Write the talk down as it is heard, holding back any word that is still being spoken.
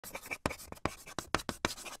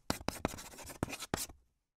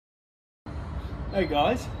Hey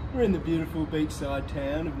guys, we're in the beautiful beachside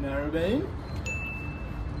town of Narrabeen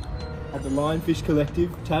at the Lionfish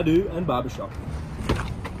Collective Tattoo and Barbershop.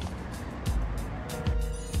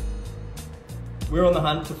 We're on the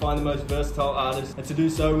hunt to find the most versatile artist, and to do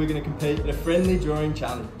so we're going to compete in a friendly drawing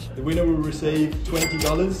challenge. The winner will receive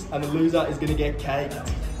 $20 and the loser is going to get caked.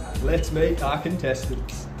 Let's meet our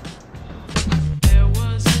contestants.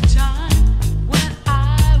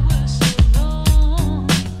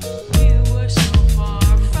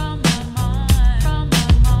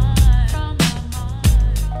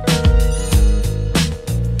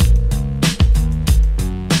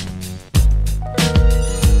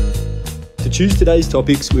 To choose today's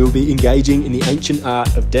topics, we will be engaging in the ancient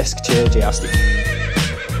art of desk chair jousting.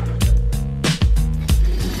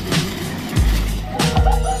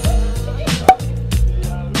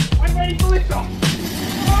 I'm ready for this one.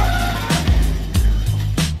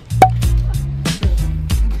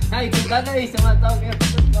 Ay, cuidado ahí, se mató.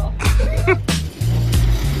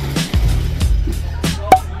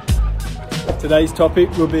 Today's topic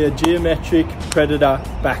will be a geometric predator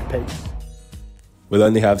back piece. We'll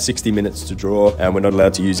only have 60 minutes to draw and we're not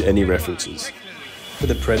allowed to use any references. For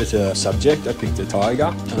the predator subject, I picked a tiger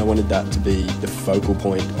and I wanted that to be the focal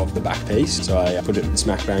point of the back piece, so I put it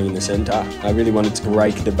smack bang in the centre. I really wanted to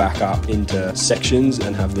break the back up into sections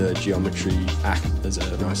and have the geometry act as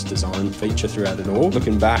a nice design feature throughout it all.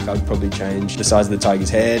 Looking back, I'd probably change the size of the tiger's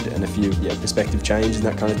head and a few perspective changes and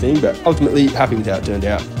that kind of thing, but ultimately happy with how it turned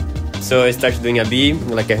out. So I started doing a bee,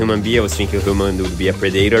 like a human bee. I was thinking a human would be a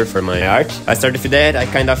predator for my art. I started with that. I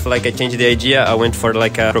changed the idea. I went for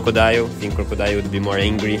like a crocodile. I think crocodile would be more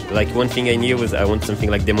angry. Like one thing I knew was I want something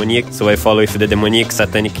like demonic. So I follow with the demonic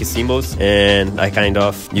satanic symbols, and I kind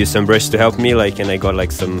of used some brush to help me, and I got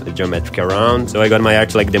like some geometric around. So I got my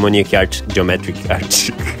art like demonic art, geometric art.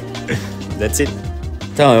 That's it.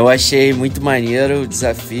 Então, eu achei muito maneiro o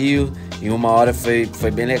desafio. Em uma hora foi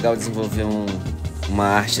bem legal desenvolver uma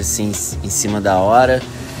arte assim em cima da hora.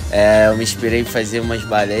 Eu me inspirei em fazer umas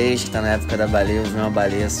baleias, que tá na época da baleia, eu vi uma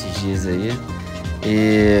baleia esses dias aí.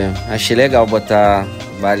 E achei legal botar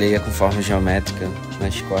baleia com forma geométrica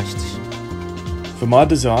nas costas. For my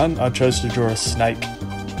design, I chose to draw a snake.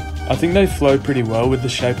 I think they flow pretty well with the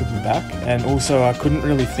shape of the back, and also I couldn't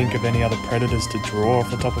really think of any other predators to draw off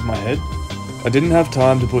the top of my head. I didn't have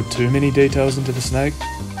time to put too many details into the snake,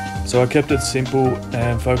 so I kept it simple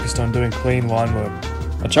and focused on doing clean line work.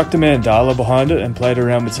 I chucked a mandala behind it and played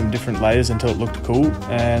around with some different layers until it looked cool,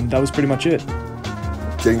 and that was pretty much it.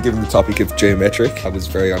 Getting given the topic of geometric, I was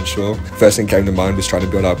very unsure. First thing came to mind was trying to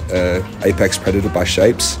build up an apex predator by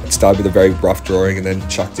shapes. It started with a very rough drawing and then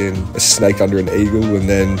chucked in a snake under an eagle and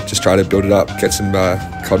then just try to build it up, get some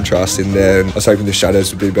contrast in there. And I was hoping the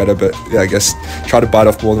shadows would be better, but yeah, I guess tried to bite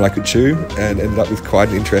off more than I could chew and ended up with quite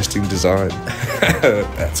an interesting design.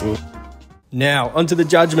 That's all. Now, onto the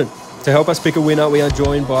judgment. To help us pick a winner, we are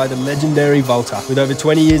joined by the legendary Volta. With over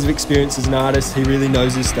 20 years of experience as an artist, he really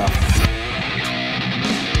knows his stuff.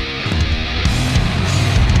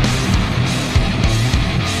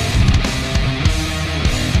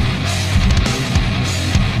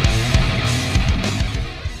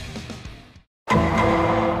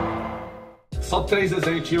 Só 3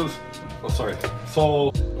 desenhos. Oh, sorry.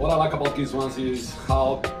 So what I like about these ones is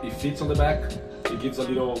how it fits on the back. It gives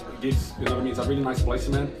you know what I mean, it's a really nice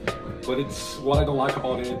placement. But it's what I don't like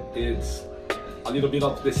about it, it's a little bit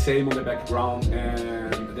of the same on the background,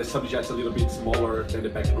 and the subject's a little bit smaller than the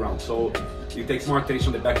background. So it takes more attention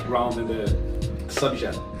on the background than the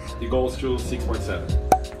subject. It goes to 6.7.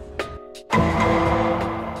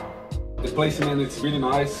 The placement is really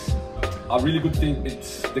nice. A really good thing,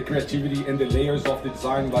 it's the creativity and the layers of the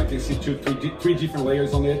design. Like you see three different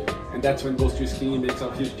layers on it, and that's when it goes to skin, it makes a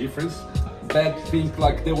huge difference. Bad thing,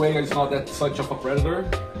 like the whale is not that such of a predator,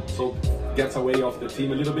 so gets away off the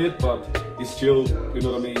team a little bit, but it's still, you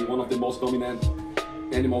know what I mean, one of the most dominant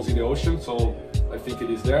animals in the ocean, so I think it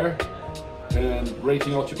is there. And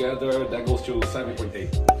rating altogether, that goes to 7.8.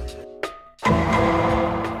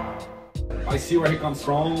 I see where he comes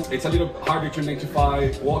from. It's a little harder to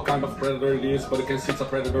identify what kind of predator it is, but you can see it's a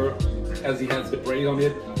predator as he has the prey on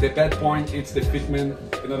it. The bad point, it's the fitment,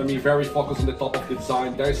 you know what I mean, very focused on the top of the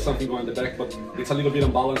design. There is something going in the back, but it's a little bit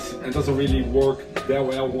unbalanced and doesn't really work that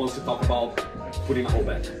well once you talk about putting a whole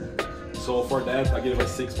back. So for that, I give it a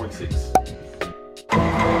 6.6.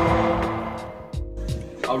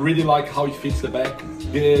 I really like how it fits the back.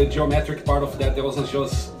 The geometric part of that was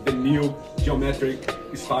just the new geometric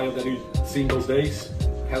style that you see in those days.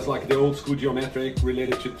 Has like the old school geometric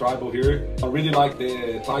related to tribal here. I really like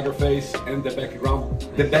the tiger face and the background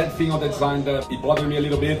The bad thing on the design that it bothered me a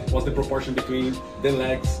little bit was the proportion between the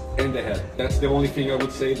legs and the head. That's the only thing I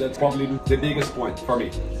would say that's probably the biggest point for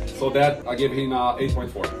me. So that I gave him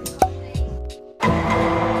 8.4.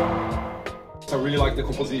 I really like the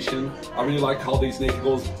composition. I really like how the snake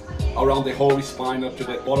goes around the whole spine up to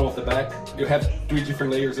the bottom of the back. You have 3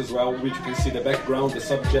 different layers as well, which you can see the background, the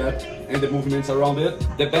subjet, and the movements around it.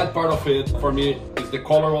 The bad part of it for me is the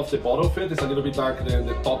color of the bottom of it. It's a little bit darker than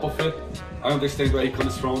the top of it. I understand where it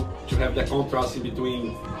comes from to have the contrast in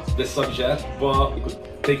between the subjet, but it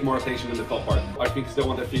could take more attention than the top part. I think it's the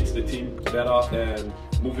one that fits the team better, and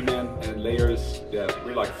movement and layers, yeah,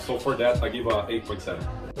 really like. So for that, I give a 8.7.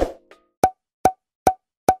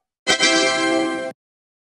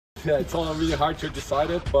 Yeah, it's all really hard to decide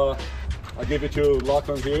it, but I give it to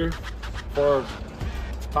Lachlan here for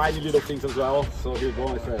tiny little things as well. So here you go,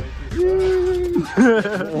 my friend.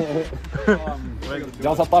 That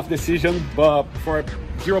was a tough decision, but for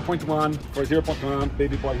 0.1,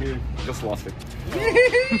 baby boy here just lost it.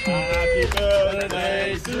 Happy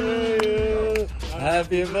birthday to you.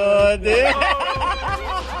 Happy birthday.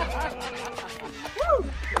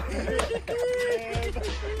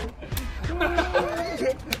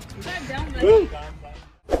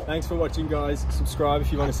 Thanks for watching, guys. Subscribe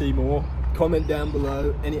if you want to see more. Comment down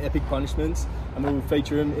below any epic punishments and we will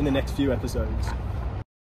feature them in the next few episodes.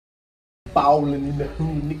 Bowling in the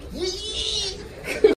hood.